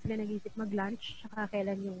 kailan sila nag-iisip mag-lunch, saka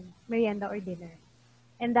kailan yung merienda or dinner.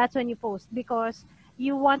 And that's when you post because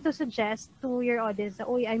you want to suggest to your audience,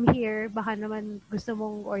 uy, I'm here, baka naman gusto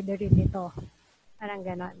mong orderin ito. Parang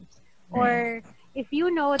ganon. Or if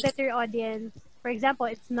you know that your audience, for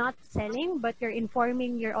example, it's not selling, but you're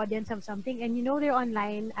informing your audience of something and you know they're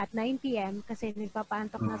online at 9 p.m. kasi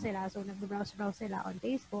nagpapantok na sila, so nag-browse sila on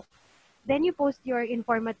Facebook, then you post your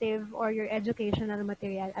informative or your educational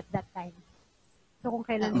material at that time. So kung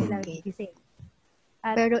kailan sila Okay. gising.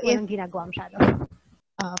 At Pero walang ginagawa masyado.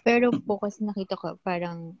 pero po kasi nakita ko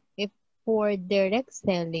parang if for direct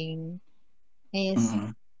selling is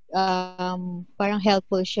parang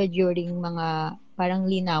helpful siya during mga parang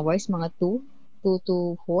lean hours, mga 2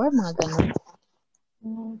 to 4, mga ganun.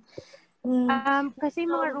 Kasi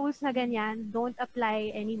mga rules na ganyan don't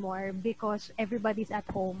apply anymore because everybody's at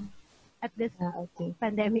home at this Okay.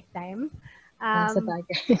 pandemic time. Sa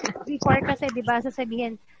bagay. Before kasi, di ba,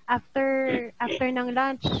 sasabihin, after ng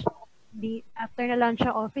lunch, after na lunch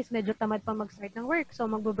sa office, medyo tamad pa mag-start ng work. So,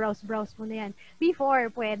 magbo-browse mo na yan.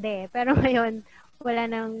 Before, pwede. Pero ngayon, wala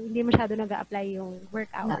nang, hindi masyado nag-a-apply yung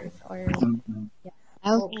work hours. Or, yeah.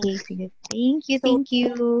 Okay, sige. Thank you, So, thank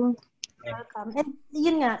you. Welcome. And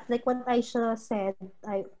yun nga, like what Aisha said,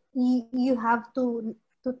 you have to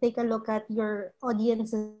take a look at your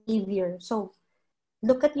audience's behavior. So,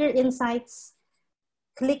 look at your insights,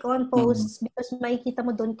 click on posts because makikita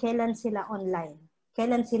mo doon kailan sila online,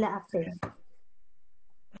 kailan sila active.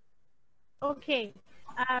 Okay.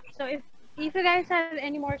 So if you guys have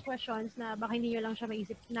any more questions na baka hindi nyo lang siya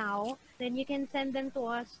maisip now, then you can send them to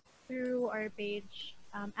us through our page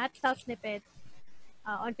at South Snippets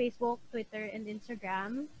on Facebook, Twitter, and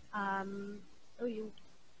Instagram. So you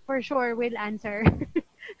for sure will answer.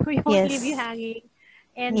 We won't leave you hanging.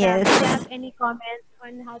 And if you have any comments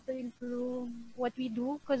on how to improve what we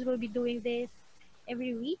do, because we'll be doing this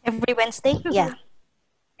every week. Every Wednesday? Yeah.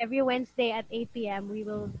 Every Wednesday at 8 p.m. we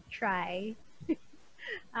will try.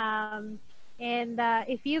 And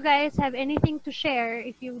if you guys have anything to share,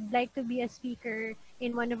 if you would like to be a speaker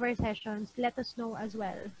in one of our sessions, let us know as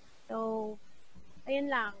well. So,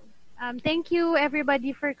 ayun lang. Thank you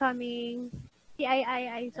everybody for coming.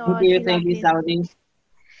 I saw Thank you, Saudi.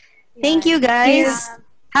 Thank you guys.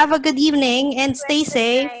 Have a good evening and stay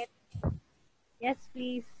safe. Yes,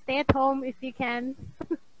 please. Stay at home if you can.